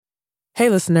Hey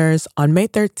listeners, on May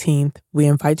 13th, we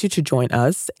invite you to join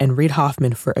us and Reid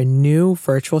Hoffman for a new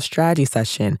virtual strategy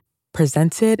session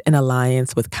presented in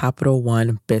alliance with Capital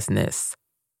One Business.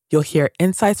 You'll hear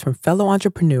insights from fellow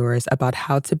entrepreneurs about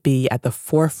how to be at the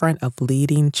forefront of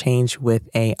leading change with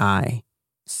AI.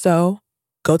 So,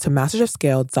 go to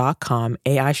mastersofscale.com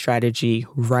AI strategy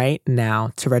right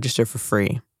now to register for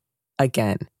free.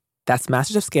 Again, that's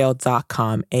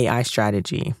mastersofscale.com AI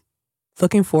strategy.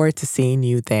 Looking forward to seeing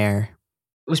you there.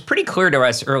 It was pretty clear to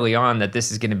us early on that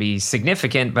this is going to be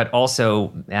significant, but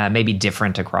also maybe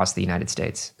different across the United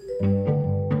States.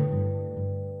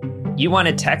 You want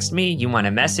to text me, you want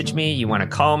to message me, you want to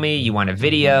call me, you want a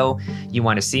video, you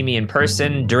want to see me in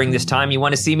person. During this time, you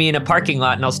want to see me in a parking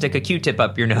lot and I'll stick a Q-tip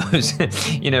up your nose.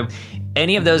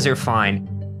 Any of those are fine.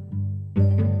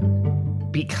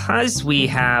 Because we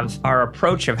have our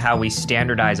approach of how we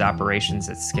standardize operations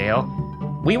at scale,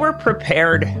 we were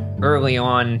prepared early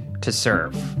on to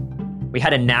serve. We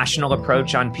had a national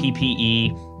approach on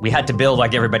PPE. We had to build,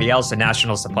 like everybody else, a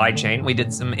national supply chain. We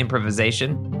did some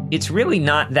improvisation. It's really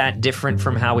not that different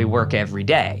from how we work every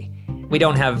day. We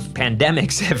don't have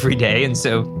pandemics every day. And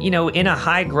so, in a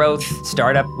high growth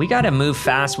startup, we got to move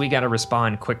fast. We got to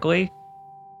respond quickly.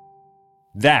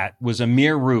 That was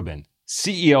Amir Rubin,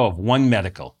 CEO of One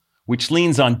Medical, which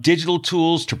leans on digital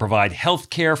tools to provide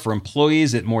healthcare for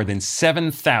employees at more than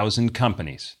 7,000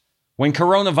 companies. When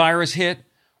coronavirus hit,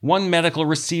 One Medical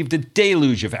received a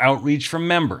deluge of outreach from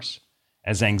members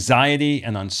as anxiety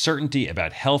and uncertainty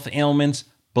about health ailments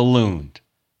ballooned.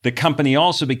 The company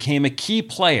also became a key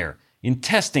player in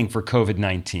testing for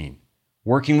COVID-19,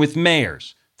 working with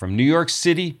mayors from New York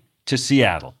City to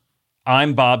Seattle.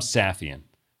 I'm Bob Safian,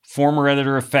 former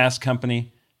editor of Fast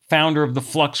Company, founder of the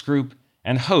Flux Group,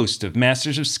 and host of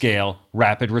Masters of Scale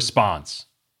Rapid Response.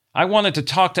 I wanted to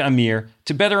talk to Amir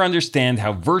to better understand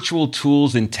how virtual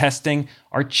tools in testing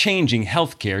are changing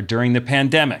healthcare during the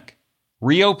pandemic.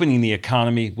 Reopening the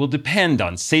economy will depend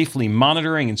on safely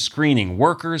monitoring and screening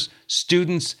workers,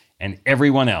 students, and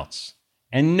everyone else.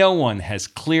 And no one has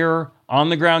clearer,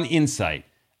 on-the-ground insight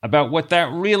about what that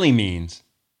really means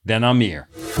than Amir.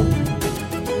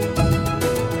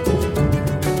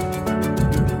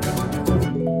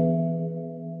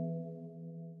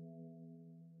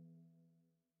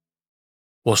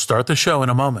 We'll start the show in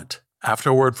a moment,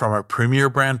 after a word from our premier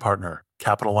brand partner,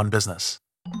 Capital One Business.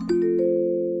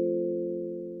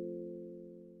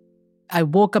 I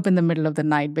woke up in the middle of the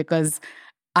night because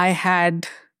I had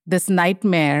this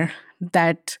nightmare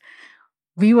that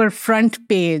we were front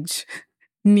page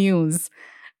news,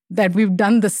 that we've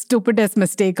done the stupidest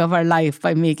mistake of our life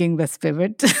by making this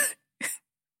pivot.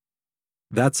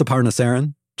 That's Aparna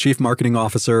Saran, Chief Marketing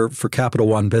Officer for Capital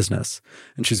One Business,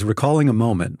 and she's recalling a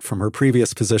moment from her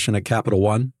previous position at Capital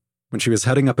One when she was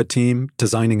heading up a team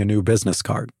designing a new business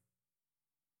card.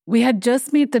 We had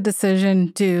just made the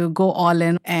decision to go all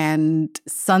in and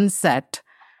sunset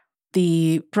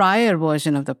the prior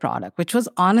version of the product, which was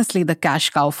honestly the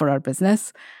cash cow for our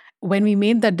business. When we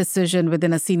made that decision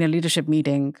within a senior leadership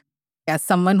meeting, as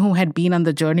someone who had been on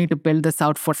the journey to build this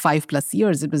out for 5+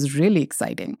 years, it was really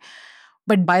exciting.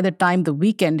 But by the time the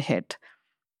weekend hit,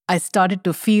 I started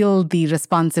to feel the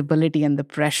responsibility and the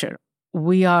pressure.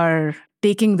 We are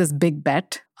taking this big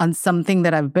bet on something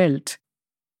that I've built.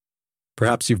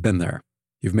 Perhaps you've been there.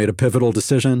 You've made a pivotal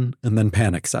decision, and then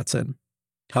panic sets in.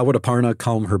 How would Aparna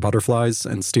calm her butterflies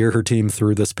and steer her team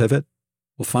through this pivot?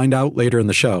 We'll find out later in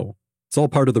the show. It's all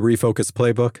part of the Refocus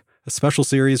Playbook, a special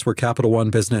series where Capital One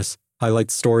Business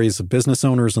highlights stories of business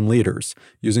owners and leaders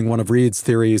using one of Reid's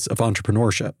theories of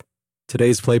entrepreneurship.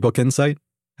 Today's Playbook Insight: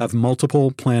 have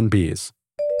multiple Plan Bs.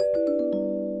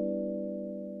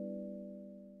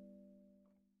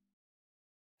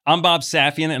 I'm Bob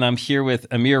Safian, and I'm here with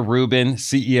Amir Rubin,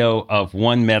 CEO of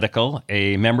One Medical,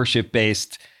 a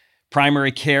membership-based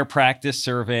primary care practice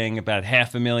serving about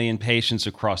 500,000 patients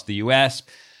across the U.S.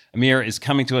 Amir is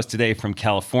coming to us today from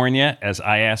California as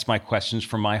I ask my questions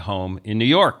from my home in New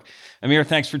York. Amir,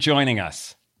 thanks for joining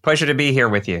us. Pleasure to be here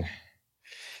with you.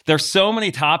 There's so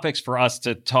many topics for us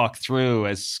to talk through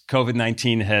as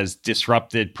COVID-19 has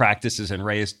disrupted practices and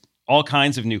raised all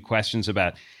kinds of new questions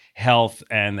about health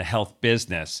and the health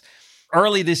business.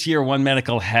 Early this year, One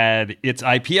Medical had its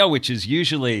IPO, which is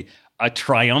usually a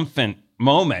triumphant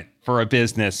moment for a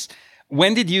business.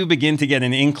 When did you begin to get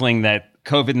an inkling that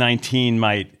COVID-19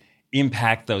 might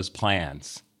impact those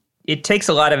plans? It takes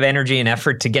a lot of energy and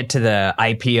effort to get to the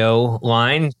IPO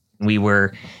line. We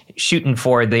were shooting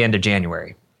for the end of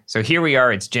January. So here we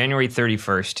are, it's January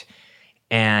 31st,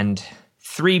 and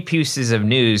three pieces of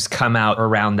news come out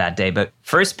around that day. But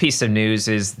first piece of news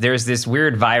is there's this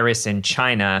weird virus in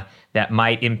China that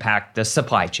might impact the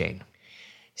supply chain.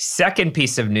 Second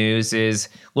piece of news is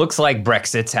looks like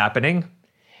Brexit's happening.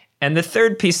 And the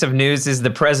third piece of news is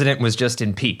the president was just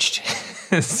impeached.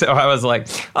 So I was like,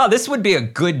 oh, this would be a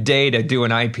good day to do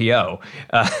an IPO.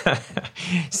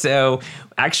 So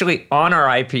actually on our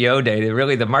IPO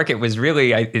day, the market was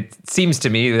really, it seems to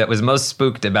me that was most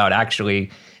spooked about actually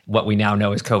what we now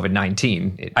know as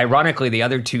COVID-19. Ironically, the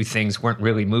other two things weren't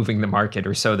really moving the market,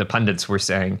 or so the pundits were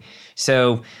saying.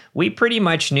 So we pretty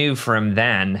much knew from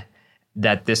then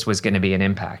that this was going to be an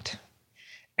impact.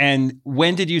 And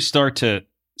when did you start to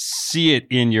see it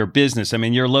in your business? I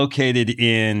mean, you're located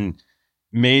in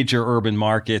major urban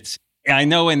markets. I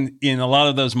know in a lot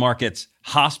of those markets,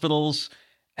 hospitals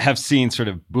have seen sort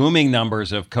of booming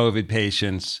numbers of COVID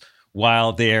patients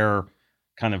while their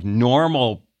kind of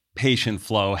normal patient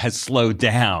flow has slowed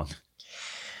down.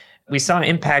 We saw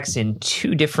impacts in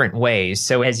two different ways.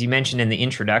 So as you mentioned in the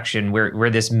introduction, we're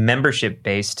this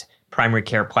membership-based primary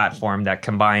care platform that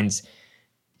combines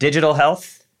digital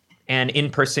health and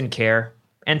in-person care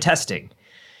and testing.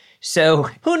 So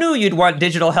who knew you'd want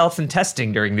digital health and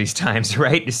testing during these times,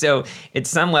 right? So at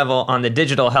some level on the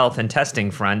digital health and testing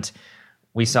front,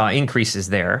 we saw increases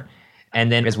there.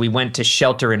 And then as we went to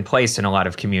shelter in place in a lot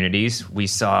of communities, we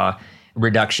saw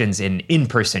reductions in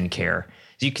in-person care.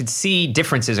 So you could see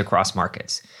differences across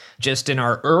markets. Just in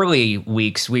our early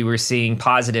weeks, we were seeing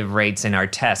positive rates in our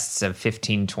tests of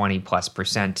 15,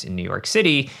 20+% in New York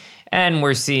City, and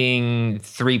we're seeing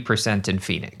 3% in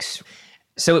Phoenix.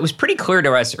 So it was pretty clear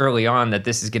to us early on that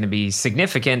this is going to be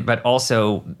significant, but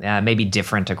also maybe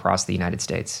different across the United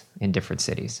States in different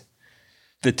cities.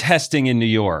 The testing in New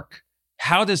York,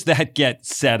 how does that get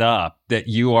set up that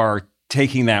you are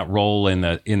taking that role in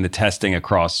the testing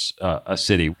across a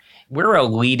city? We're a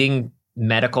leading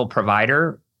medical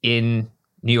provider in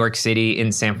New York City,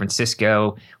 in San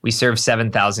Francisco. We serve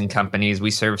 7,000 companies.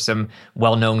 We serve some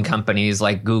well-known companies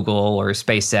like Google or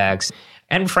SpaceX.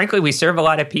 And frankly, we serve a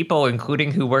lot of people,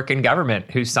 including who work in government,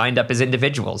 who signed up as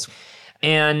individuals.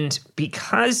 And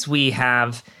because we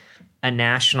have a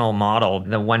national model,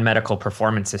 the One Medical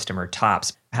Performance System, or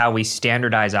TOPS, how we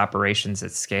standardize operations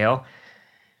at scale,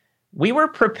 we were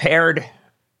prepared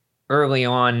early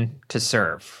on to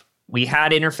serve. We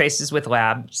had interfaces with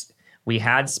labs. We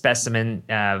had specimen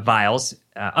vials.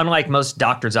 Unlike most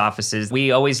doctors' offices,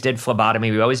 we always did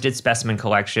phlebotomy. We always did specimen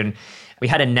collection. We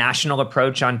had a national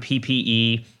approach on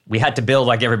PPE. We had to build,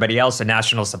 like everybody else, a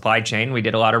national supply chain. We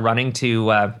did a lot of running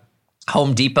to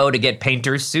Home Depot to get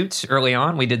painters' suits early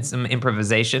on. We did some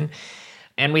improvisation.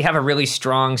 And we have a really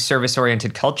strong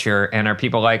service-oriented culture. And our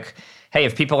people like, hey,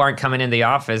 if people aren't coming in the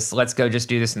office, let's go just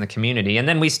do this in the community. And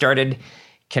then we started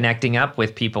connecting up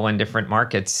with people in different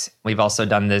markets. We've also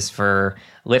done this for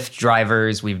Lyft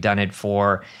drivers. We've done it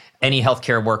for any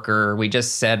healthcare worker. We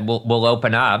just said, we'll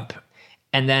open up.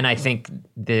 And then I think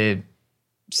the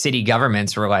city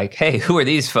governments were like, hey, who are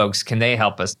these folks? Can they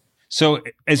help us? So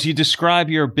as you describe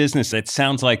your business, it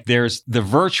sounds like there's the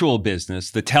virtual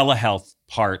business, the telehealth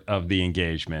part of the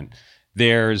engagement.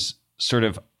 There's sort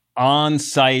of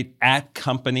on-site at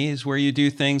companies where you do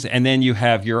things, and then you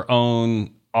have your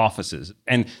own offices.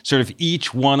 And sort of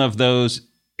each one of those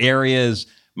areas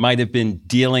might have been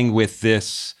dealing with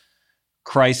this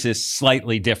crisis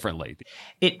slightly differently.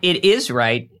 It is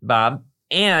right, Bob.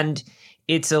 And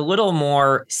it's a little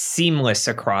more seamless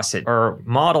across it. Our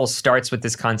model starts with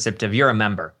this concept of you're a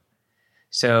member.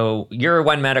 So you're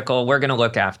One Medical, we're going to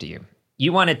look after you.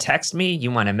 You want to text me,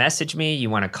 you want to message me, you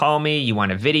want to call me, you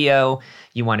want a video,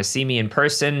 you want to see me in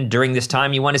person. During this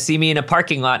time, you want to see me in a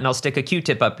parking lot and I'll stick a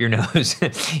Q-tip up your nose.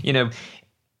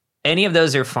 Any of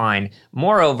those are fine.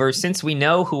 Moreover, since we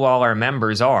know who all our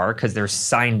members are, because they're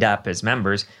signed up as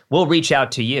members, we'll reach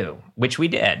out to you, which we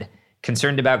did.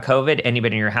 Concerned about COVID,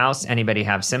 anybody in your house, anybody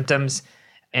have symptoms.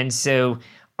 And so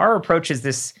our approach is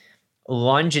this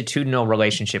longitudinal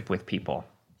relationship with people.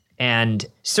 And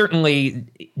certainly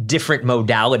different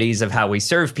modalities of how we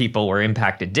serve people were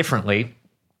impacted differently.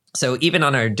 So even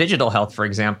on our digital health, for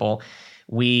example,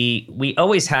 we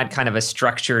always had kind of a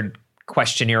structured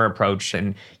questionnaire approach,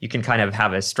 and you can kind of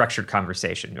have a structured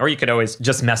conversation. Or you could always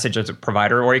just message as a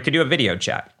provider, or you could do a video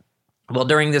chat. Well,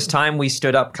 during this time, we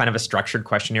stood up kind of a structured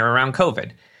questionnaire around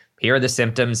COVID. Here are the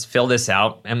symptoms, fill this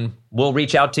out, and we'll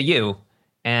reach out to you.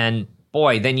 And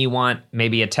boy, then you want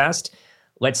maybe a test?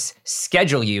 Let's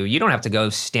schedule you. You don't have to go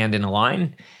stand in a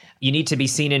line. You need to be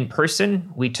seen in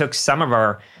person. We took some of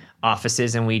our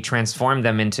offices and we transformed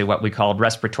them into what we called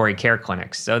respiratory care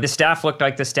clinics. So the staff looked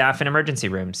like the staff in emergency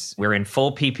rooms. We're in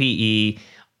full PPE.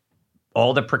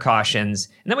 all the precautions.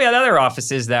 And then we had other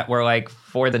offices that were like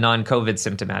for the non-COVID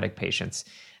symptomatic patients.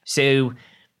 So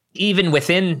even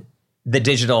within the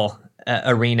digital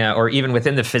arena or even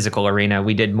within the physical arena,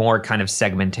 we did more kind of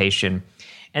segmentation.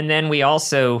 And then we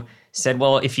also said,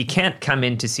 well, if you can't come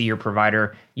in to see your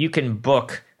provider, you can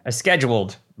book a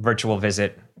scheduled virtual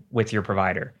visit with your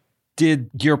provider. Did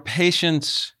your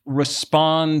patients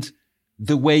respond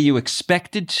the way you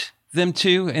expected them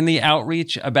to in the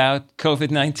outreach about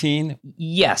COVID-19?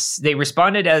 Yes, they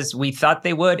responded as we thought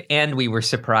they would, and we were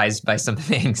surprised by some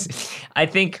things. I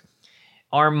think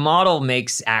our model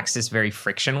makes access very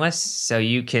frictionless, so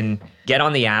you can get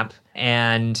on the app,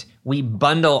 and we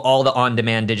bundle all the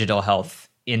on-demand digital health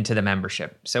into the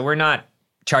membership. So we're not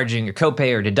charging a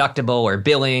copay or deductible or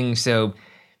billing. So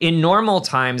in normal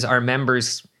times, our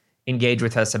members engage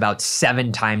with us about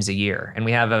 7 times a year, and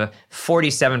we have a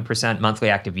 47% monthly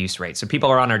active use rate. So people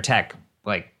are on our tech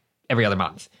like every other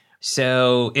month.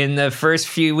 So in the first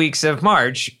few weeks of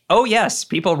March, oh yes,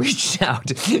 people reached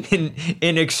out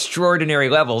in extraordinary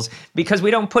levels because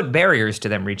we don't put barriers to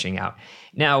them reaching out.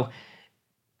 Now,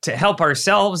 to help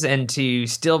ourselves and to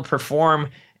still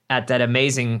perform at that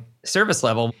amazing service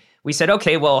level, we said,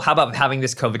 okay, well, how about having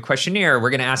this COVID questionnaire? We're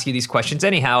going to ask you these questions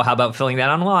anyhow. How about filling that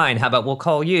online? How about we'll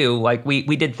call you? Like we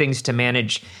did things to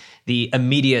manage the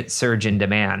immediate surge in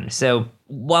demand. So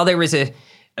while there was a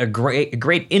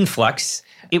great influx,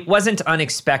 it wasn't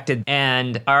unexpected,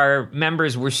 and our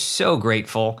members were so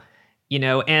grateful,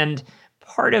 and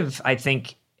part of, I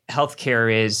think,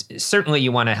 healthcare is certainly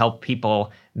you want to help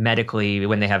people medically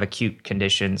when they have acute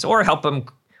conditions or help them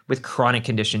with chronic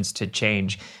conditions to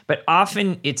change. But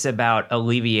often it's about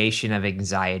alleviation of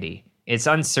anxiety. It's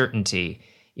uncertainty.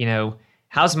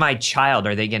 How's my child?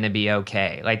 Are they going to be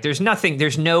okay? Like there's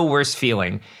no worse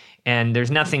feeling. And there's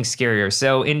nothing scarier.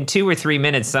 So in 2 or 3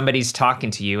 minutes, somebody's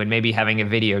talking to you and maybe having a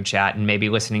video chat and maybe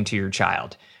listening to your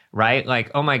child, right?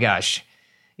 Like, oh my gosh.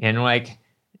 And like,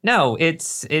 no, it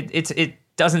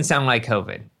doesn't sound like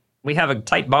COVID. We have a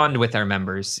tight bond with our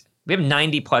members. We have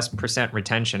 90+%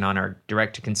 retention on our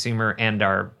direct to consumer and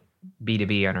our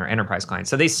B2B and our enterprise clients.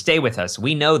 So they stay with us.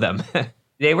 We know them.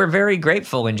 They were very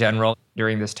grateful in general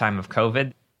during this time of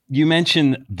COVID. You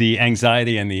mentioned the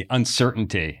anxiety and the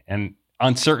uncertainty, and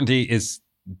uncertainty is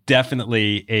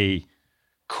definitely a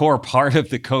core part of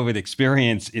the COVID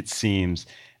experience, it seems.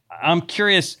 I'm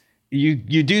curious, you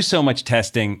do so much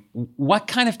testing. What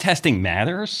kind of testing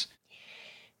matters?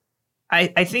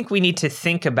 I think we need to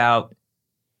think about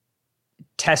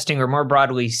testing, or more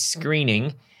broadly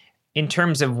screening, in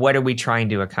terms of what are we trying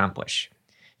to accomplish.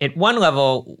 At one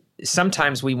level,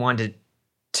 sometimes we want to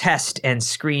test and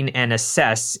screen and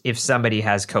assess if somebody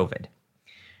has COVID.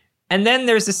 And then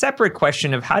there's a separate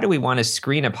question of how do we want to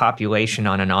screen a population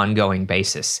on an ongoing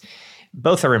basis?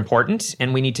 Both are important,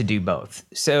 and we need to do both.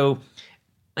 So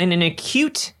in an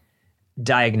acute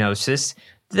diagnosis,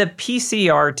 the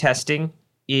PCR testing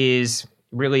is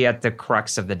really at the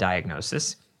crux of the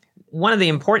diagnosis. One of the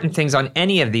important things on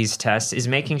any of these tests is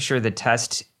making sure the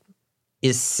test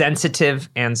is sensitive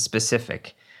and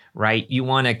specific, right? You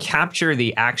want to capture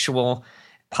the actual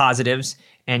positives,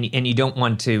 and you don't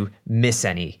want to miss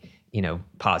any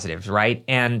positives, right?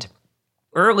 And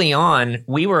early on,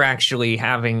 we were actually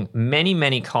having many,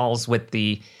 many calls with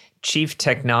the chief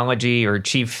technology or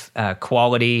chief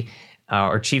quality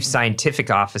or chief scientific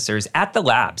officers at the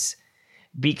labs,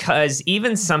 because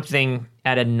even something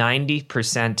at a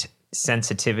 90%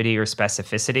 sensitivity or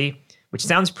specificity, which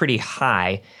sounds pretty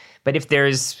high, but if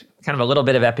there's kind of a little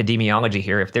bit of epidemiology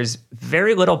here, if there's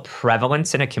very little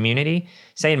prevalence in a community,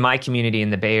 say in my community in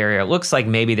the Bay Area, it looks like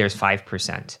maybe there's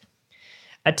 5%.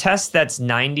 A test that's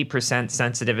 90%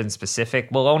 sensitive and specific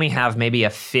will only have maybe a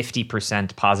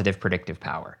 50% positive predictive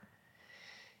power.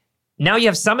 Now you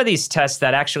have some of these tests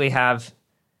that actually have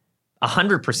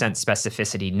 100%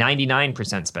 specificity, 99%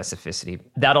 specificity.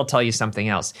 That'll tell you something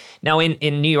else. Now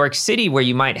in New York City, where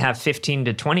you might have 15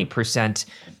 to 20%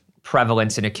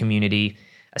 prevalence in a community,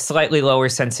 a slightly lower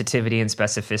sensitivity and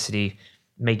specificity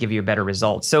may give you a better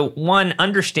result. So one,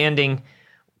 understanding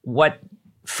what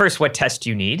test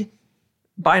you need.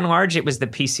 By and large, it was the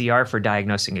PCR for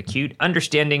diagnosing acute,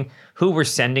 understanding who we're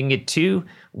sending it to,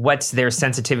 what's their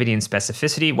sensitivity and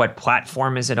specificity, what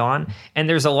platform is it on, and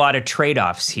there's a lot of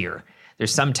trade-offs here.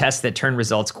 There's some tests that turn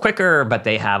results quicker, but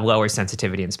they have lower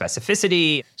sensitivity and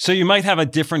specificity. So you might have a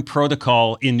different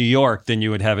protocol in New York than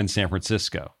you would have in San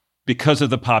Francisco because of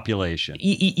the population.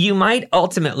 You might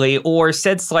ultimately, or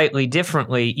said slightly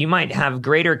differently, you might have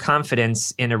greater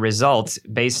confidence in a result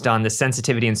based on the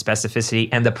sensitivity and specificity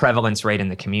and the prevalence rate in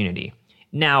the community.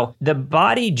 Now, the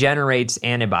body generates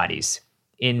antibodies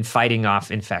in fighting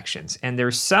off infections. And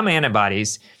there's some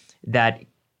antibodies that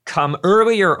come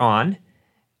earlier on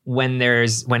when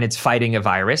it's fighting a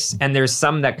virus, and there's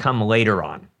some that come later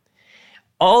on.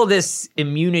 All this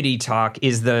immunity talk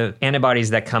is the antibodies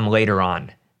that come later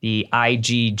on, the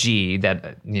IgG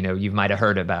that you might have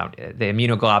heard about, the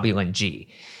immunoglobulin G.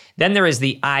 Then there is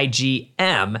the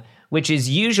IgM, which is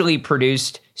usually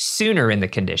produced sooner in the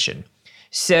condition.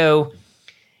 So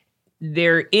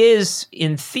there is,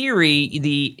 in theory,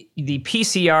 the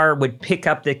PCR would pick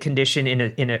up the condition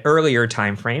in an earlier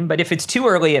time frame, but if it's too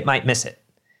early, it might miss it.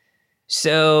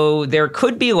 So there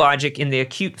could be logic in the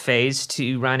acute phase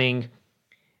to running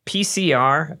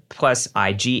PCR plus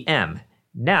IgM.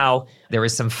 Now, there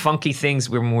is some funky things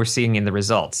we're seeing in the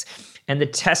results, and the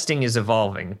testing is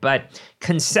evolving. But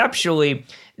conceptually,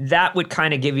 that would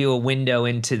kind of give you a window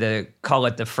into call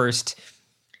it the first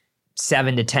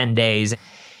 7 to 10 days.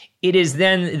 It is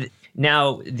then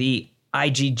now the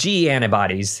IgG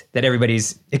antibodies that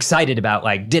everybody's excited about,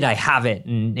 like, did I have it?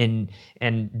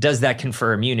 And does that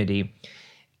confer immunity?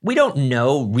 We don't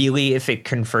know really if it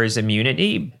confers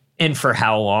immunity and for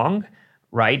how long,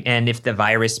 right? And if the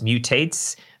virus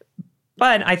mutates.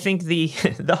 But I think the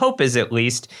hope is at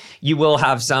least you will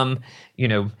have some,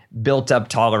 built up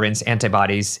tolerance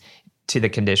antibodies to the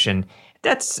condition.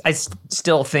 I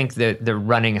still think the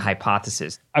running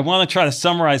hypothesis. I want to try to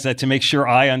summarize that to make sure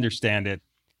I understand it.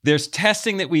 There's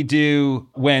testing that we do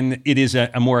when it is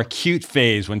a more acute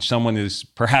phase, when someone is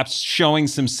perhaps showing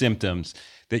some symptoms,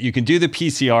 that you can do the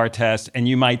PCR test and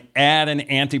you might add an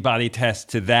antibody test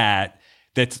to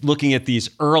that's looking at these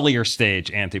earlier stage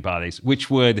antibodies,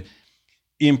 which would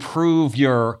improve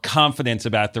your confidence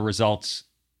about the results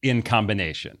in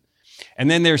combination. And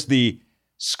then there's the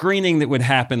screening that would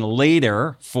happen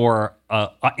later for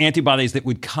antibodies that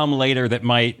would come later that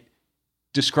might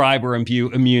describe or imbue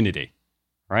immunity,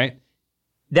 right?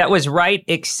 That was right,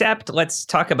 except let's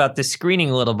talk about the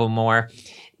screening a little bit more.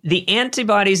 The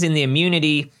antibodies and the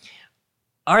immunity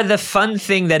are the fun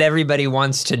thing that everybody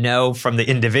wants to know from the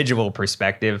individual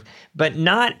perspective, but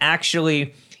not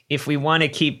actually, if we want to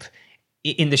keep,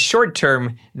 in the short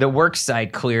term, the work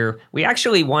site clear, we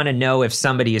actually want to know if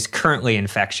somebody is currently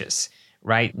infectious.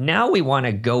 Right? Now we want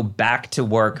to go back to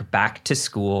work, back to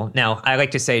school. Now, I like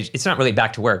to say it's not really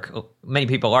back to work. Many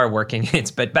people are working,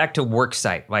 but back to work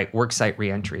site, like work site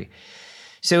reentry.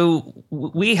 So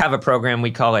we have a program, we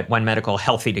call it One Medical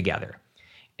Healthy Together.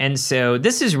 And so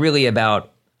this is really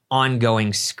about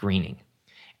ongoing screening.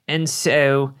 And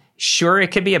so, sure, it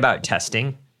could be about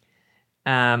testing,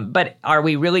 but are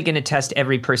we really going to test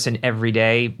every person every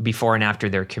day before and after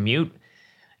their commute?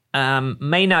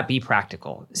 May not be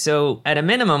practical. So at a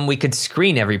minimum, we could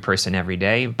screen every person every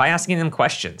day by asking them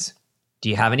questions. Do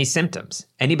you have any symptoms?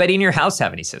 Anybody in your house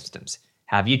have any symptoms?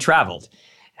 Have you traveled?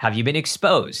 Have you been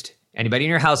exposed? Anybody in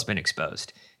your house been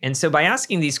exposed? And so by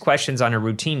asking these questions on a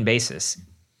routine basis,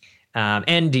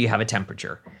 and do you have a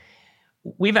temperature?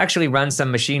 We've actually run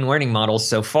some machine learning models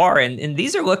so far, and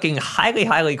these are looking highly,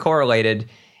 highly correlated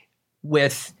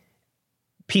with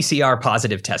PCR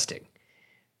positive testing.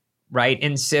 Right?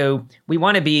 And so we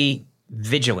want to be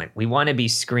vigilant. We want to be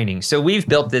screening. So we've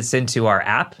built this into our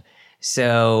app.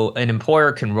 So an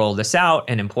employer can roll this out.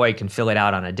 An employee can fill it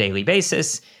out on a daily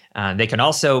basis. They can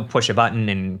also push a button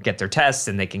and get their tests,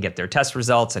 and they can get their test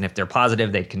results. And if they're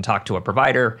positive, they can talk to a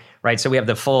provider, right? So we have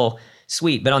the full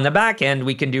suite. But on the back end,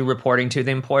 we can do reporting to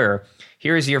the employer.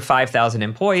 Here's your 5,000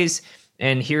 employees,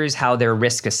 and here's how they're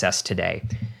risk assessed today.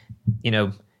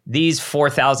 These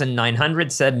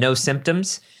 4,900 said no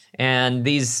symptoms. And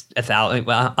these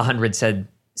 100 said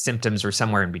symptoms were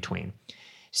somewhere in between.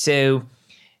 So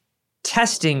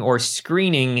testing or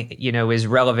screening, is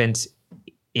relevant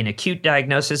in acute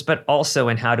diagnosis, but also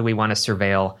in how do we want to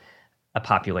surveil a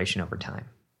population over time.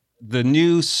 The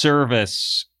new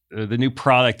service, the new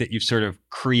product that you've sort of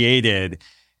created,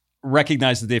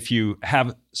 recognizes that if you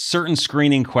have certain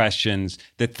screening questions,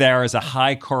 that there is a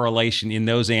high correlation in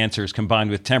those answers combined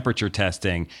with temperature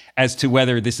testing as to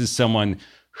whether this is someone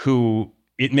who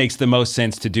it makes the most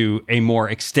sense to do a more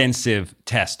extensive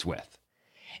test with.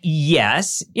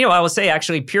 Yes. I will say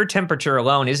actually pure temperature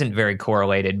alone isn't very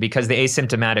correlated because the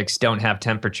asymptomatics don't have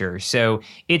temperature. So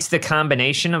it's the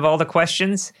combination of all the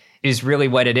questions is really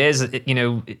what it is.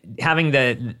 Having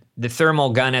the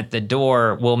thermal gun at the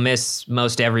door will miss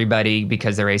most everybody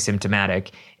because they're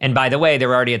asymptomatic. And by the way,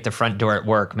 they're already at the front door at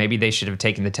work. Maybe they should have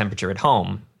taken the temperature at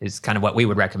home is kind of what we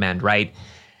would recommend, right?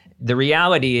 The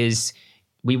reality is,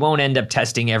 we won't end up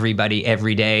testing everybody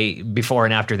every day before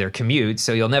and after their commute.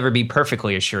 So you'll never be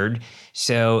perfectly assured.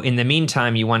 So in the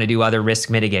meantime, you want to do other risk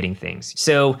mitigating things.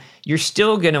 So you're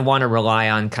still going to want to rely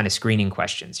on kind of screening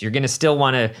questions. You're going to still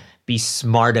want to be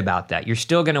smart about that. You're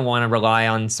still going to want to rely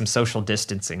on some social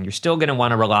distancing. You're still going to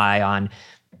want to rely on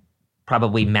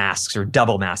probably masks or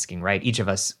double masking, right? Each of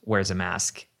us wears a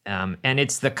mask. And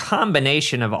it's the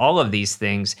combination of all of these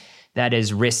things that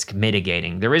is risk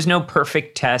mitigating. There is no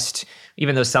perfect test,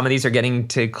 even though some of these are getting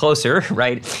to closer,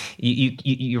 right?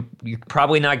 You're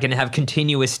probably not going to have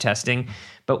continuous testing,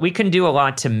 but we can do a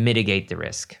lot to mitigate the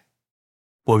risk.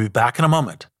 We'll be back in a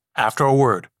moment after a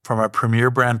word from our premier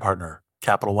brand partner,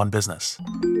 Capital One Business.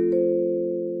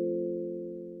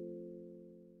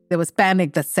 There was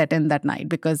panic that set in that night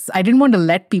because I didn't want to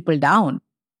let people down.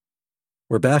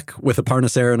 We're back with Aparna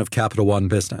Saran of Capital One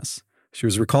Business. She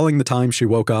was recalling the time she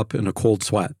woke up in a cold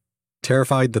sweat,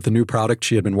 terrified that the new product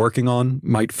she had been working on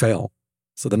might fail.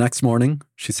 So the next morning,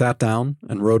 she sat down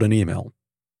and wrote an email.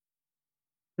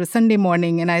 It was Sunday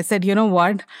morning, and I said, you know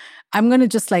what? I'm going to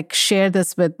just share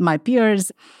this with my peers.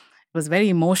 It was very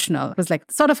emotional. It was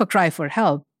sort of a cry for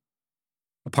help.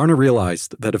 Aparna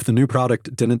realized that if the new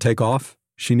product didn't take off,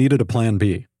 she needed a plan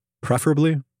B,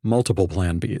 preferably multiple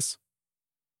plan Bs.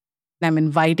 I'm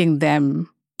inviting them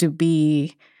to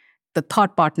be the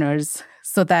thought partners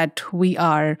so that we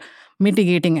are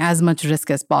mitigating as much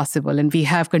risk as possible and we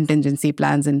have contingency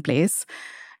plans in place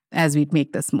as we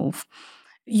make this move.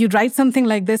 You write something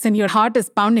like this and your heart is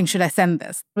pounding, should I send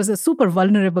this? It was a super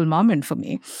vulnerable moment for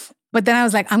me. But then I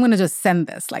was I'm going to just send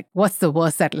this. What's the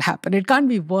worst that'll happen? It can't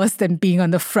be worse than being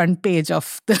on the front page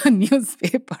of the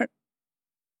newspaper.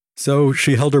 So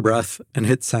she held her breath and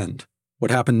hit send. What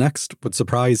happened next would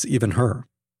surprise even her.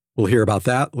 We'll hear about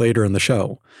that later in the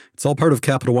show. It's all part of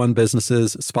Capital One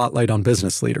Business's Spotlight on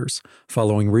Business Leaders,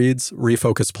 following Reed's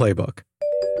Refocus Playbook.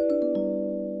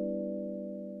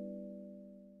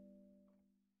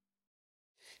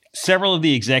 Several of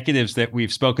the executives that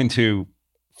we've spoken to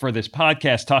for this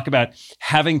podcast talk about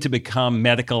having to become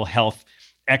medical health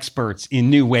experts in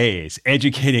new ways,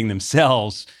 educating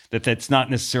themselves that's not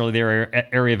necessarily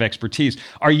their area of expertise.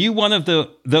 Are you one of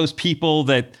those people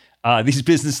that these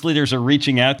business leaders are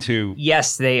reaching out to?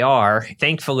 Yes, they are.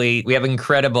 Thankfully, we have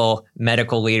incredible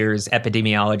medical leaders,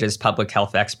 epidemiologists, public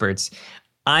health experts.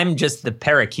 I'm just the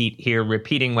parakeet here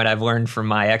repeating what I've learned from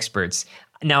my experts.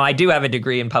 Now, I do have a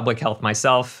degree in public health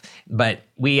myself, but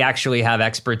we actually have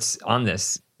experts on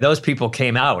this. Those people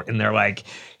came out and they're like,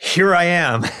 here I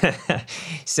am.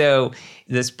 So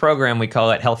this program, we call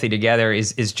it Healthy Together,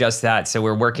 is just that. So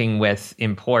we're working with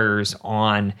employers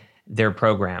on their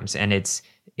programs. And it's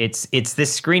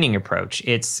this screening approach.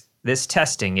 It's this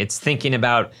testing. It's thinking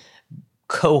about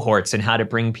cohorts and how to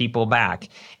bring people back.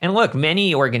 And look,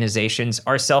 many organizations,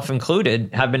 ourselves included,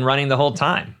 have been running the whole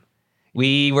time.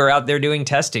 We were out there doing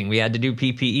testing. We had to do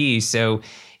PPE. So,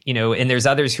 and there's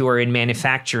others who are in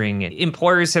manufacturing.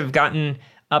 Employers have gotten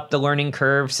up the learning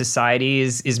curve. Society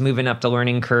is moving up the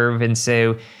learning curve. And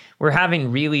so we're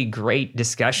having really great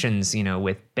discussions,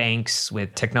 with banks,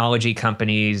 with technology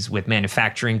companies, with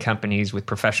manufacturing companies, with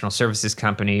professional services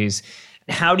companies.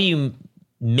 How do you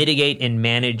mitigate and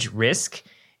manage risk,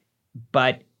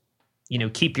 but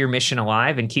keep your mission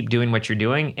alive and keep doing what you're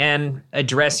doing and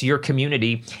address your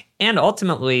community and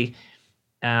ultimately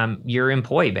your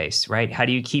employee base, right? How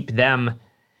do you keep them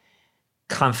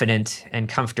confident and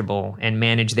comfortable and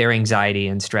manage their anxiety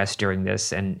and stress during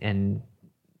this? And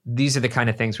these are the kind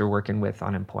of things we're working with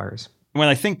on employers. When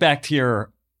I think back to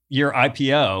your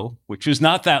IPO, which was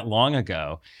not that long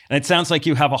ago, and it sounds like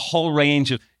you have a whole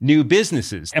range of new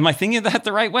businesses. Am I thinking of that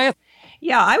the right way?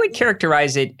 Yeah, I would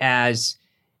characterize it as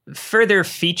further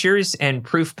features and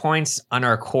proof points on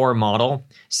our core model.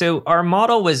 So our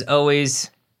model was always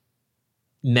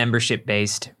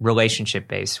membership-based,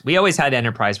 relationship-based. We always had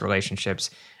enterprise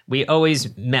relationships. We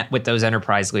always met with those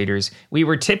enterprise leaders. We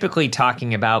were typically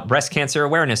talking about Breast Cancer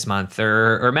Awareness Month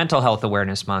or Mental Health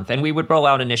Awareness Month, and we would roll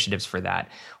out initiatives for that.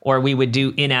 Or we would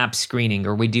do in-app screening,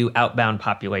 or we do outbound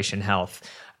population health,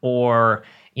 or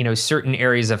certain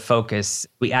areas of focus.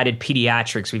 We added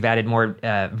pediatrics. We've added more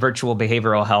virtual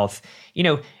behavioral health.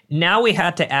 Now we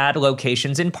had to add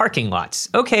locations in parking lots.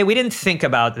 Okay, we didn't think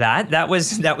about that. That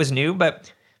was new,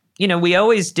 but we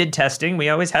always did testing. We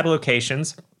always had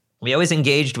locations. We always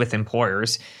engaged with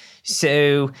employers.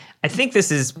 So I think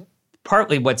this is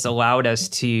partly what's allowed us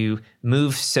to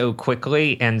move so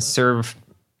quickly and serve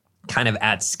kind of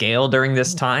at scale during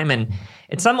this time. And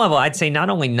at some level, I'd say not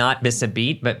only not miss a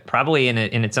beat, but probably in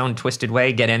its own twisted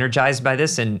way, get energized by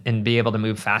this and be able to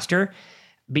move faster,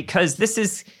 because this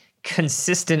is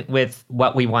consistent with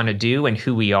what we want to do and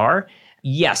who we are.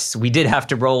 Yes, we did have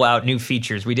to roll out new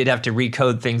features. We did have to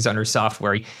recode things under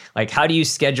software. Like, how do you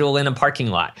schedule in a parking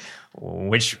lot?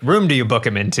 Which room do you book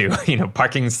them into?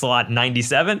 Parking slot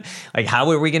 97? Like, how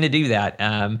are we going to do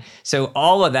that? So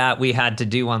all of that we had to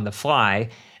do on the fly,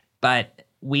 but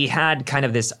we had kind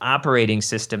of this operating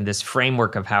system, this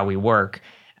framework of how we work.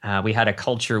 We had a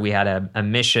culture, we had a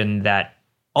mission that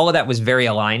all of that was very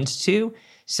aligned to.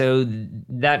 So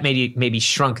that maybe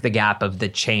shrunk the gap of the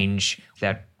change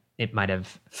that it might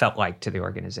have felt like to the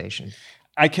organization.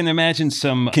 I can imagine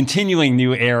some continuing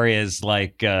new areas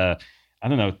like,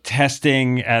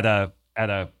 testing at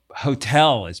a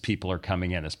hotel as people are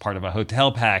coming in as part of a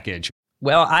hotel package.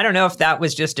 Well, I don't know if that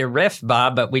was just a riff,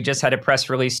 Bob, but we just had a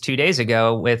press release 2 days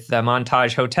ago with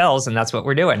Montage Hotels, and that's what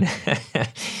we're doing.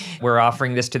 We're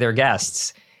offering this to their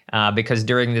guests because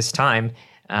during this time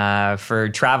for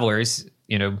travelers,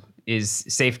 is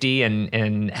safety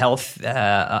and health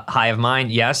high of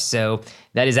mind? Yes. So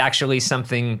that is actually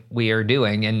something we are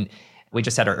doing. And we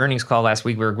just had our earnings call last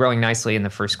week. We were growing nicely in the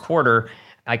first quarter.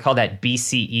 I call that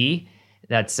BCE.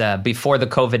 That's before the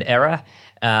COVID era.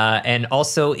 And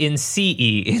also in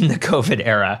CE in the COVID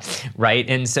era, right?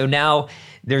 And so now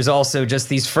there's also just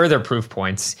these further proof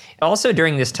points. Also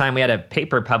during this time, we had a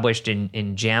paper published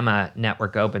in JAMA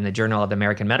Network Open, the Journal of the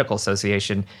American Medical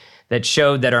Association, that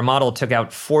showed that our model took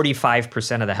out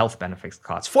 45% of the health benefits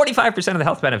costs. 45% of the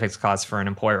health benefits costs for an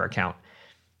employer account.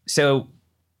 So,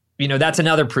 that's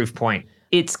another proof point.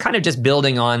 It's kind of just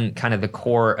building on kind of the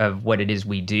core of what it is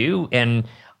we do. And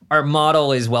our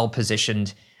model is well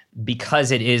positioned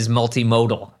because it is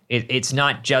multimodal. It's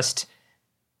not just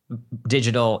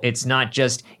digital. It's not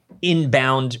just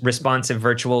inbound responsive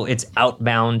virtual. It's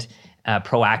outbound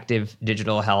proactive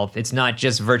digital health. It's not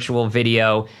just virtual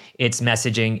video. It's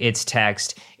messaging. It's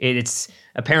text. It's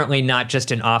apparently not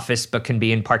just in office, but can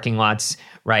be in parking lots,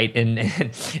 right? And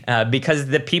because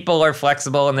the people are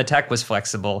flexible and the tech was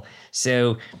flexible.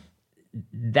 So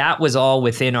that was all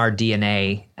within our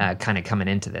DNA kind of coming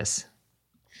into this.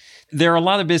 There are a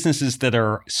lot of businesses that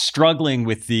are struggling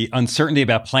with the uncertainty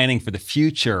about planning for the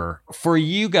future. For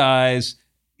you guys,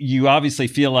 you obviously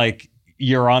feel like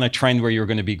you're on a trend where you're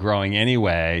going to be growing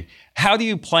anyway. How do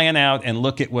you plan out and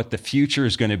look at what the future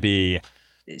is going to be?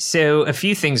 So a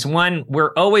few things. One,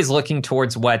 we're always looking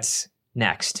towards what's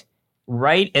next.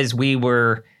 Right as we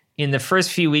were in the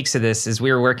first few weeks of this, as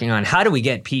we were working on how do we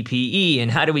get PPE and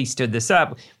how do we stood this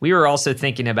up, we were also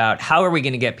thinking about how are we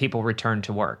going to get people returned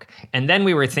to work? And then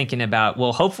we were thinking about,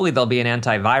 well, hopefully there'll be an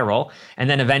antiviral and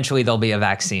then eventually there'll be a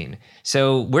vaccine.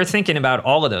 So we're thinking about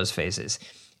all of those phases.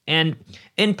 And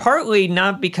partly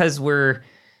not because we're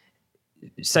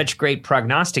such great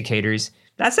prognosticators,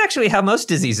 that's actually how most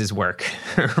diseases work,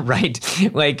 right?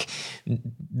 Like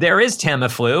there is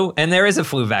Tamiflu and there is a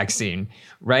flu vaccine,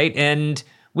 right? And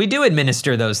we do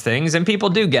administer those things and people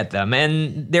do get them.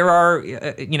 And there are,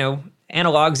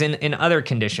 analogs in other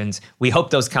conditions. We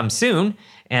hope those come soon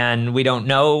and we don't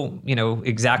know,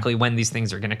 exactly when these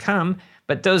things are going to come,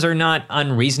 but those are not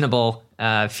unreasonable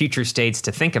future states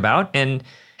to think about. And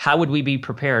how would we be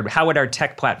prepared? How would our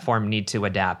tech platform need to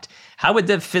adapt? How would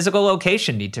the physical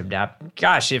location need to adapt?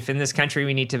 Gosh, if in this country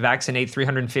we need to vaccinate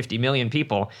 350 million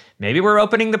people, maybe we're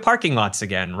opening the parking lots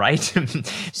again, right?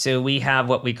 So we have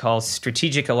what we call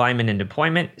strategic alignment and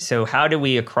deployment. So how do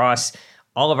we, across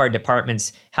all of our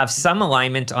departments, have some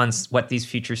alignment on what these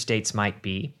future states might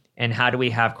be? And how do we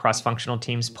have cross-functional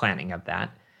teams planning of that?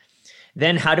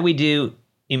 Then how do we do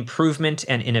improvement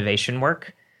and innovation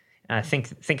work?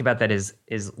 Think about that as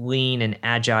lean and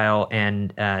agile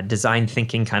and design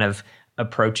thinking kind of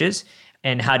approaches.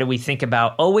 And how do we think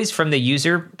about always from the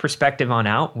user perspective on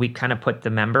out? We kind of put the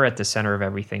member at the center of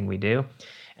everything we do.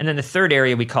 And then the third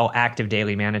area we call active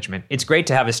daily management. It's great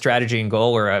to have a strategy and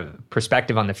goal or a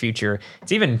perspective on the future.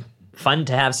 It's even fun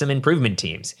to have some improvement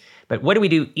teams. But what do we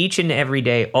do each and every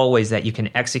day always that you can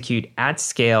execute at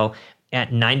scale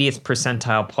at 90th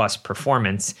percentile plus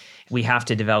performance? We have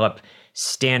to develop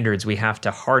standards. We have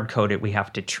to hard code it. We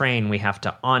have to train. We have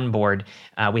to onboard.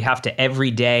 We have to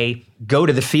every day go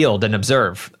to the field and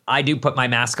observe. I do put my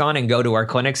mask on and go to our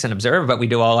clinics and observe, but we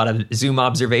do a lot of Zoom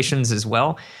observations as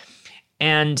well.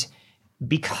 And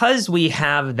because we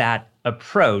have that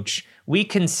approach, we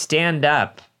can stand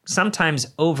up sometimes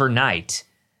overnight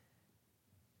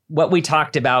what we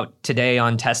talked about today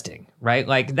on testing, right?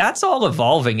 Like that's all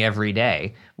evolving every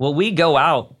day. Well, we go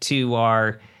out to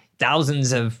our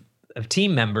thousands of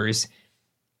team members,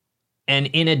 and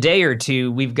in a day or two,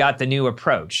 we've got the new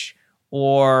approach,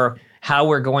 or how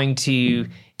we're going to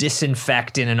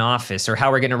disinfect in an office, or how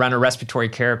we're going to run a respiratory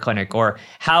care clinic, or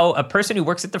how a person who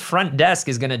works at the front desk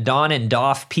is going to don and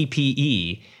doff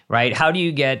PPE, right? How do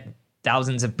you get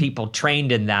thousands of people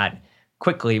trained in that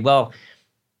quickly. Well,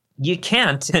 you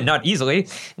can't, not easily,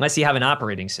 unless you have an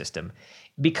operating system.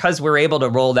 Because we're able to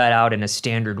roll that out in a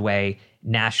standard way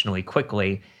nationally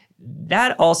quickly,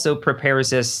 that also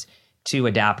prepares us to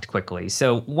adapt quickly.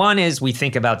 So one is we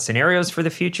think about scenarios for the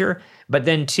future, but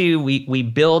then two, we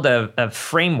build a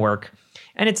framework,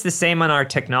 and it's the same on our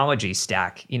technology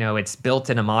stack. It's built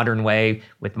in a modern way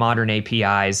with modern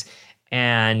APIs,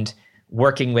 and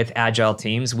working with agile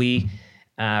teams, we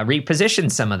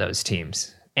reposition some of those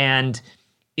teams. And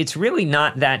it's really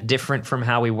not that different from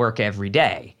how we work every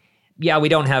day. Yeah, we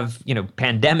don't have,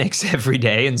 pandemics every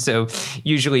day. And so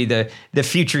usually the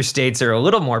future states are a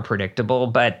little more predictable.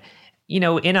 But,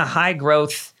 in a high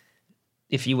growth,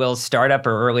 if you will, startup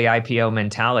or early IPO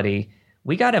mentality,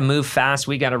 we got to move fast.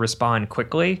 We got to respond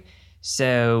quickly.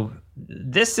 So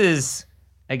this is,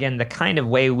 again, the kind of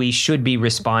way we should be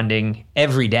responding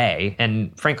every day.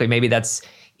 And frankly, maybe that's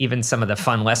even some of the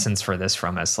fun lessons for this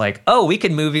from us. Like, oh, we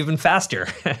can move even faster.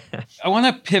 I want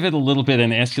to pivot a little bit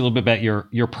and ask you a little bit about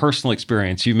your personal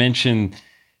experience. You mentioned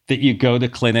that you go to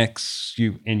clinics,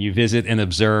 you visit and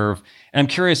observe. And I'm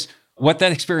curious what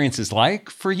that experience is like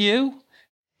for you.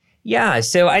 Yeah,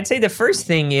 so I'd say the first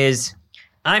thing is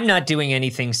I'm not doing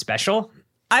anything special.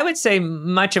 I would say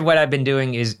much of what I've been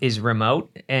doing is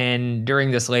remote. And during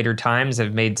this later times,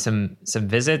 I've made some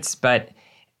visits, but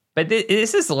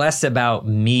this is less about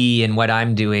me and what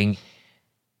I'm doing.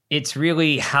 It's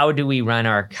really how do we run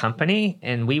our company?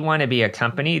 And we want to be a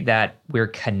company that we're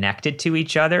connected to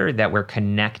each other, that we're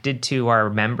connected to our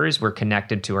members, we're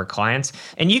connected to our clients.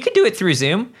 And you could do it through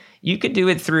Zoom. You could do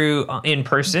it through in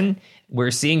person.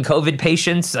 We're seeing COVID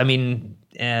patients. And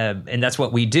that's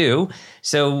what we do.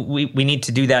 So we need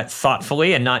to do that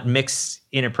thoughtfully and not mix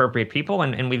inappropriate people.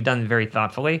 And we've done it very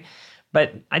thoughtfully.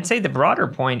 But I'd say the broader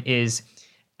point is,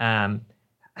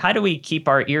 how do we keep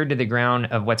our ear to the ground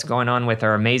of what's going on with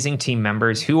our amazing team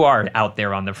members who are out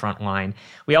there on the front line?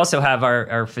 We also have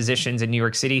our physicians in New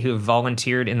York City who have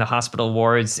volunteered in the hospital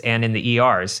wards and in the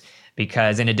ERs,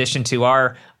 because in addition to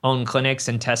our own clinics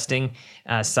and testing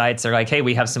sites, they're like, hey,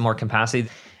 we have some more capacity.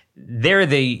 They're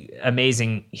the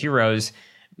amazing heroes.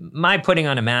 My putting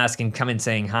on a mask and coming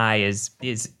saying hi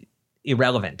is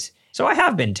irrelevant. So I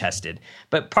have been tested,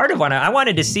 but part of what I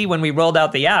wanted to see when we rolled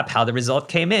out the app, how the result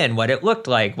came in, what it looked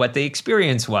like, what the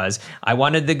experience was. I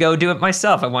wanted to go do it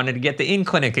myself. I wanted to get the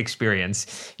in-clinic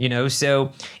experience,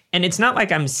 so, and it's not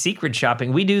like I'm secret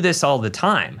shopping. We do this all the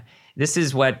time. This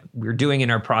is what we're doing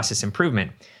in our process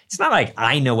improvement. It's not like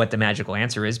I know what the magical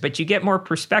answer is, but you get more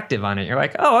perspective on it. You're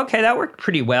like, oh, okay, that worked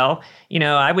pretty well.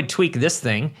 I would tweak this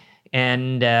thing.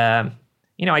 And,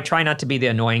 I try not to be the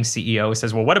annoying CEO who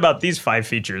says, well, what about these 5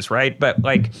 features, right? But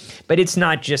it's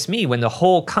not just me. When the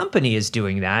whole company is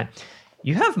doing that,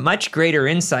 you have much greater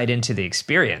insight into the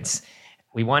experience.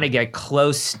 We want to get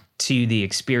close to the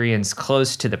experience,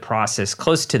 close to the process,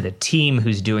 close to the team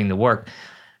who's doing the work.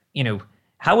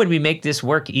 How would we make this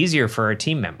work easier for our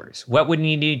team members? What would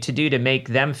we need to do to make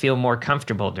them feel more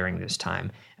comfortable during this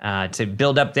time, to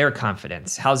build up their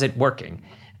confidence? How's it working?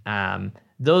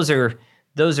 Those are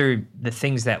the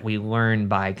things that we learn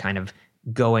by kind of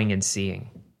going and seeing.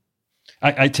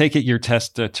 I take it your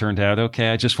test turned out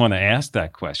okay. I just want to ask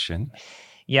that question.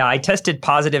 Yeah, I tested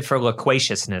positive for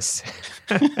loquaciousness.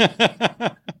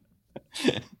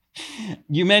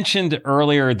 You mentioned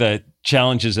earlier the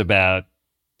challenges about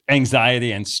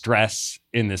anxiety and stress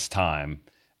in this time.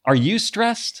 Are you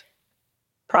stressed?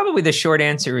 Probably the short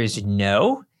answer is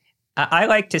no. I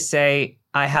like to say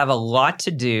I have a lot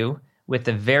to do with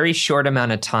a very short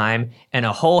amount of time, and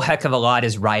a whole heck of a lot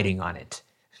is riding on it.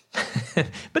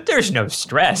 But there's no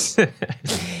stress.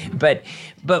 But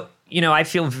I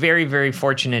feel very, very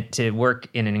fortunate to work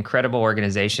in an incredible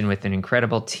organization with an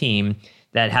incredible team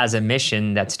that has a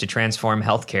mission that's to transform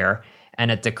healthcare. And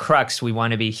at the crux, we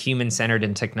want to be human-centered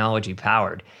and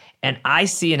technology-powered. And I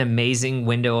see an amazing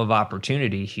window of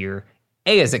opportunity here,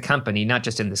 as a company, not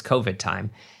just in this COVID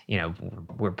time.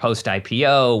 We're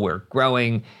post-IPO, we're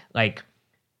growing.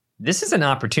 This is an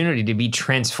opportunity to be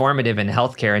transformative in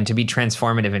healthcare and to be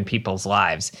transformative in people's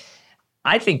lives.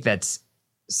 I think that's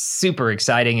super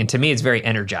exciting. And to me, it's very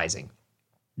energizing.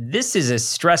 This is a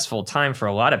stressful time for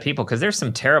a lot of people because there's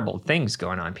some terrible things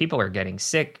going on. People are getting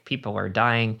sick, people are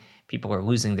dying, people are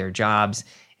losing their jobs.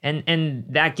 And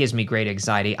that gives me great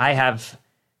anxiety. I have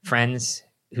friends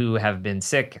who have been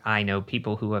sick. I know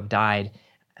people who have died.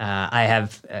 I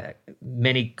have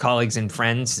many colleagues and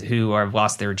friends who have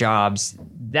lost their jobs.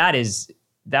 That is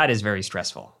very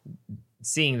stressful.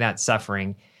 Seeing that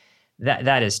suffering,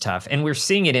 that is tough. And we're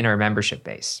seeing it in our membership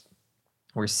base.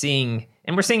 We're seeing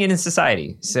it in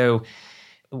society. So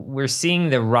we're seeing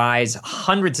the rise,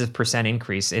 hundreds of percent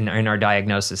increase in our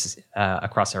diagnosis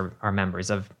across our members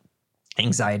of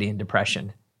anxiety and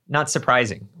depression. Not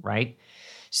surprising, right?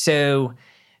 So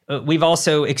we've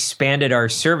also expanded our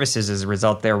services as a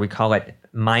result there. We call it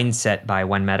Mindset by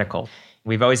One Medical.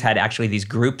 We've always had actually these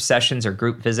group sessions or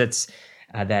group visits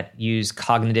that use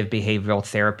cognitive behavioral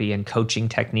therapy and coaching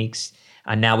techniques.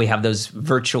 Now we have those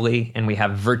virtually, and we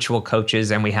have virtual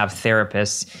coaches, and we have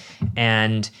therapists.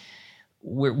 And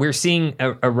we're seeing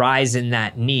a rise in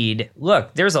that need.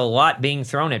 Look, there's a lot being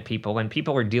thrown at people, and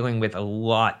people are dealing with a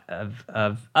lot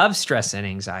of stress and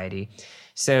anxiety.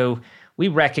 So we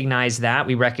recognize that.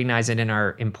 We recognize it in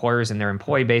our employers and their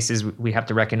employee bases. We have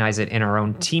to recognize it in our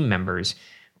own team members,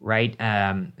 right?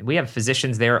 We have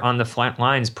physicians there on the front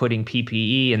lines putting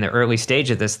PPE in the early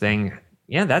stage of this thing.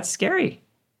 Yeah, that's scary.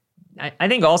 I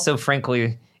think also,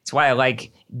 frankly, it's why I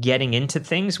like getting into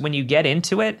things. When you get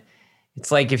into it,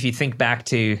 it's like if you think back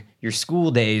to your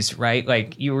school days, right?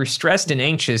 Like you were stressed and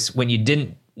anxious when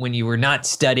you were not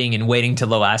studying and waiting till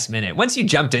the last minute. Once you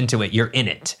jumped into it, you're in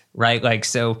it, right? Like,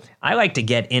 so I like to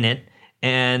get in it,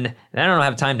 and I don't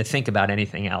have time to think about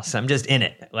anything else. I'm just in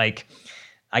it. Like,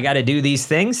 I got to do these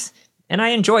things, and I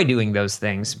enjoy doing those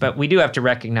things, but we do have to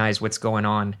recognize what's going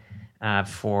on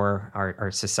for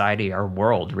our society, our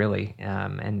world, really,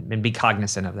 and be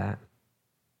cognizant of that.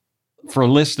 For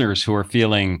listeners who are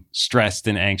feeling stressed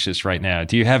and anxious right now,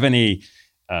 do you have any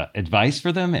advice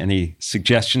for them? Any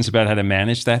suggestions about how to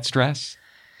manage that stress?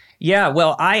 Yeah,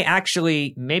 well,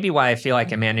 maybe why I feel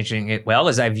like I'm managing it well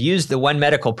is I've used the One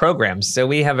Medical programs. So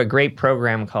we have a great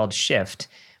program called Shift,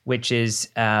 which is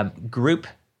a group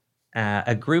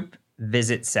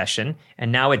visit session,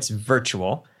 and now it's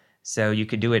virtual, so you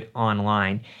could do it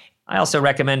online. I also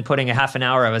recommend putting a half an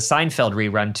hour of a Seinfeld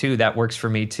rerun too. That works for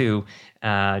me too,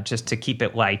 just to keep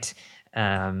it light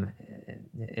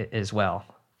as well.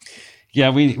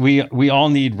 Yeah, we all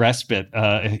need respite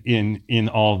in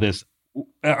all this.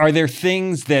 Are there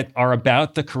things that are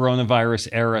about the coronavirus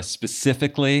era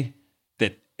specifically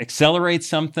that accelerate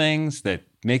some things, that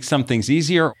make some things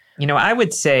easier? I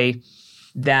would say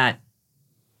that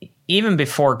even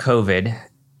before COVID,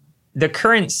 the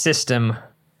current system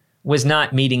was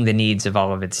not meeting the needs of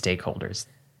all of its stakeholders.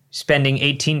 Spending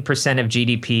 18% of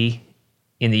GDP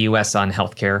in the US on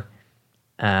healthcare.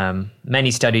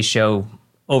 Many studies show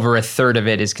over a third of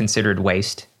it is considered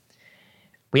waste.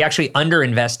 We actually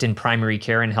underinvest in primary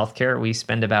care and healthcare.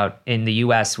 In the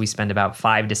US, we spend about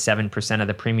 5 to 7% of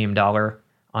the premium dollar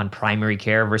on primary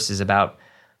care versus about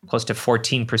close to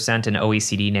 14% in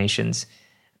OECD nations.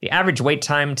 The average wait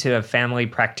time to a family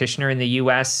practitioner in the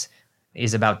US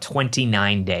is about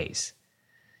 29 days.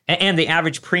 And the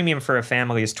average premium for a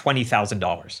family is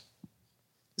 $20,000.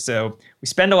 So we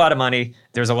spend a lot of money,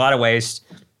 there's a lot of waste,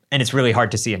 and it's really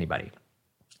hard to see anybody.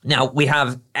 Now, we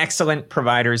have excellent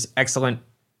providers, excellent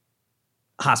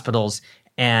hospitals,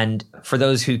 and for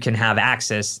those who can have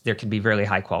access, there can be really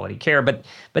high quality care, but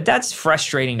that's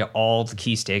frustrating to all the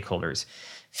key stakeholders.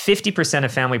 50%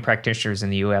 of family practitioners in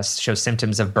the US show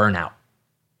symptoms of burnout.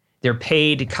 They're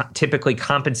paid, typically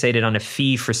compensated on a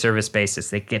fee-for-service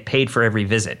basis. They get paid for every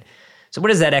visit. So what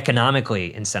does that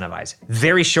economically incentivize?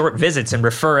 Very short visits and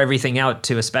refer everything out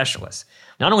to a specialist.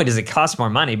 Not only does it cost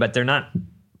more money, but they're not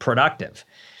productive,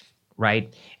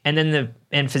 right? And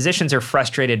then physicians are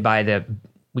frustrated by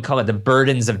we call it the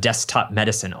burdens of desktop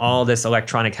medicine, all this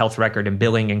electronic health record and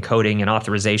billing and coding and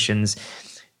authorizations.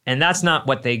 And that's not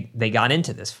what they got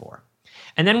into this for.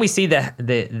 And then we see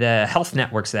the health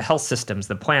networks, the health systems,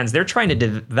 the plans, they're trying to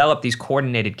develop these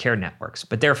coordinated care networks,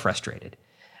 but they're frustrated.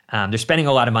 They're spending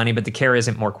a lot of money, but the care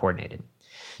isn't more coordinated.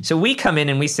 So we come in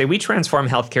and we say, we transform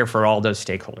healthcare for all those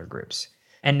stakeholder groups.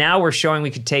 And now we're showing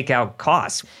we could take out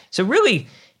costs. So really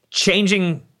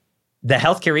changing the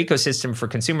healthcare ecosystem for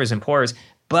consumers, employers,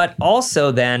 but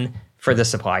also then for the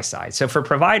supply side. So for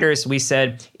providers, we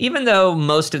said, even though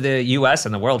most of the US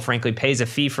and the world, frankly, pays a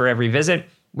fee for every visit,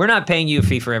 we're not paying you a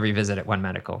fee for every visit at One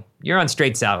Medical. You're on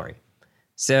straight salary.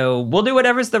 So we'll do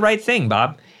whatever's the right thing,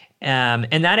 Bob.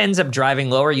 And that ends up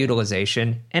driving lower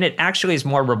utilization, and it actually is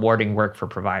more rewarding work for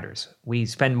providers. We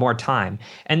spend more time.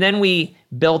 And then we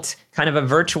built kind of a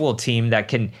virtual team that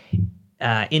can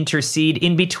intercede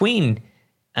in between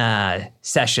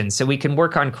sessions so we can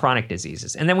work on chronic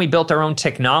diseases. And then we built our own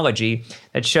technology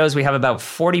that shows we have about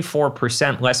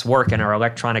 44% less work in our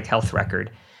electronic health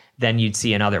record than you'd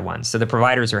see in other ones. So the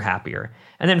providers are happier.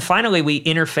 And then finally, we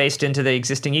interfaced into the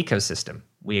existing ecosystem.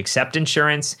 We accept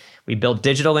insurance. We build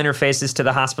digital interfaces to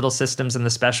the hospital systems and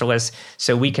the specialists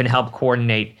so we can help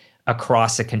coordinate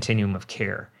across a continuum of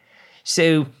care.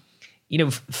 So,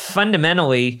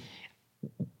 fundamentally,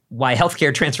 why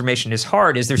healthcare transformation is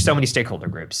hard is there's so many stakeholder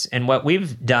groups. And what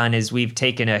we've done is we've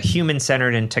taken a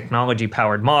human-centered and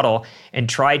technology-powered model and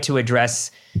tried to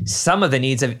address some of the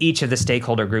needs of each of the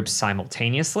stakeholder groups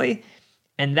simultaneously.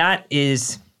 And that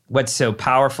is what's so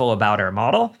powerful about our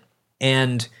model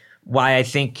and why I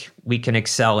think we can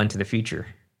excel into the future.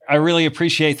 I really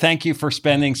appreciate. Thank you for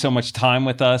spending so much time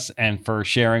with us and for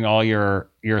sharing all your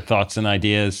thoughts and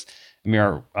ideas.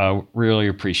 Amir, really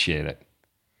appreciate it.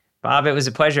 Bob, it was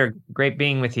a pleasure. Great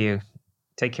being with you.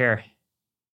 Take care.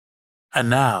 And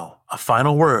now, a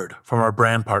final word from our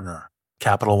brand partner,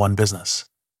 Capital One Business.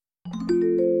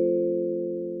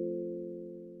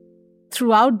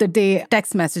 Throughout the day,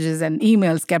 text messages and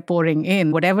emails kept pouring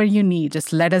in. Whatever you need,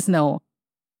 just let us know.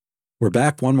 We're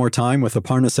back one more time with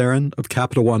Aparna Saran of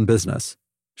Capital One Business.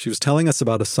 She was telling us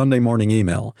about a Sunday morning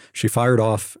email she fired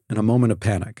off in a moment of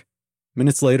panic.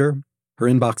 Minutes later, her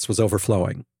inbox was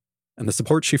overflowing. And the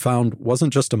support she found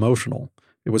wasn't just emotional,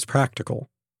 it was practical.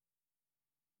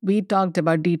 We talked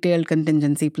about detailed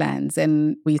contingency plans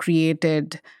and we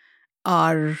created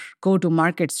our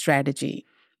go-to-market strategy.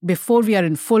 Before we are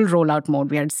in full rollout mode,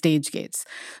 we had stage gates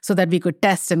so that we could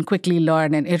test and quickly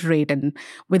learn and iterate. And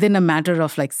within a matter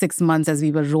of 6 months, as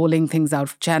we were rolling things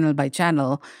out channel by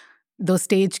channel, those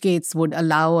stage gates would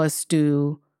allow us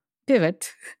to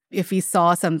pivot if we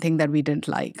saw something that we didn't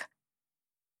like.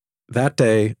 That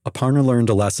day, Aparna learned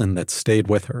a lesson that stayed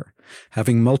with her.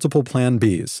 Having multiple plan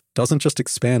Bs doesn't just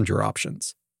expand your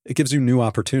options. It gives you new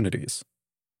opportunities.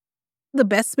 The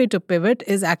best way to pivot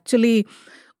is actually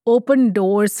open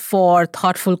doors for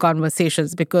thoughtful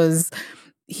conversations, because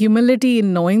humility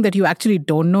in knowing that you actually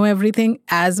don't know everything,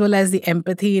 as well as the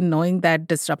empathy in knowing that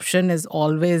disruption is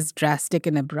always drastic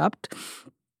and abrupt,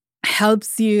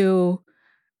 helps you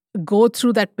go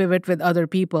through that pivot with other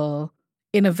people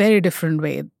in a very different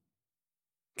way.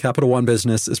 Capital One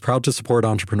Business is proud to support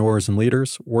entrepreneurs and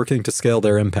leaders working to scale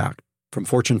their impact, from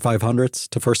Fortune 500s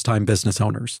to first-time business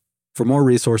owners. For more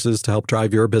resources to help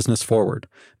drive your business forward,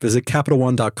 visit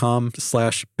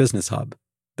CapitalOne.com/BusinessHub.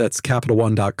 That's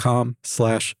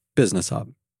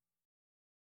CapitalOne.com/BusinessHub.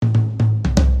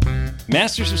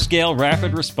 Masters of Scale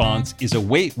Rapid Response is a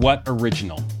Wait What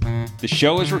original. The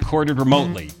show is recorded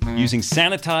remotely using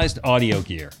sanitized audio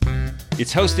gear.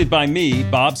 It's hosted by me,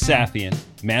 Bob Safian,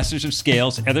 Masters of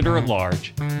Scale's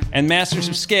editor-at-large, and Masters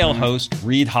of Scale host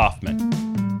Reid Hoffman.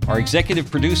 Our executive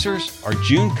producers are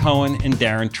June Cohen and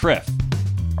Darren Triff.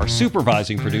 Our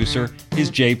supervising producer is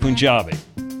Jay Punjabi.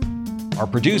 Our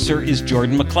producer is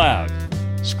Jordan McLeod.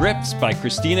 Scripts by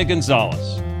Christina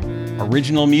Gonzalez.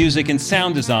 Original music and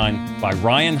sound design by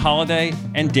Ryan Holiday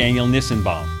and Daniel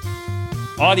Nissenbaum.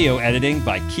 Audio editing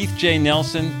by Keith J.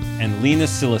 Nelson and Lena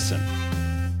Sillison.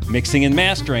 Mixing and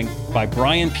mastering by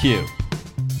Brian Pugh.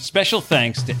 Special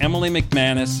thanks to Emily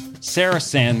McManus, Sarah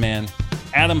Sandman,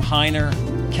 Adam Heiner,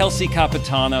 Kelsey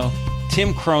Capitano,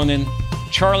 Tim Cronin,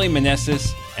 Charlie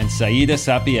Meneses, and Saida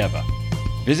Sapieva.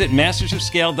 Visit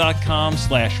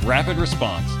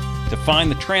mastersofscale.com/rapidresponse to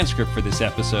find the transcript for this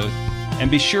episode,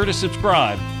 and be sure to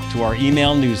subscribe to our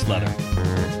email newsletter.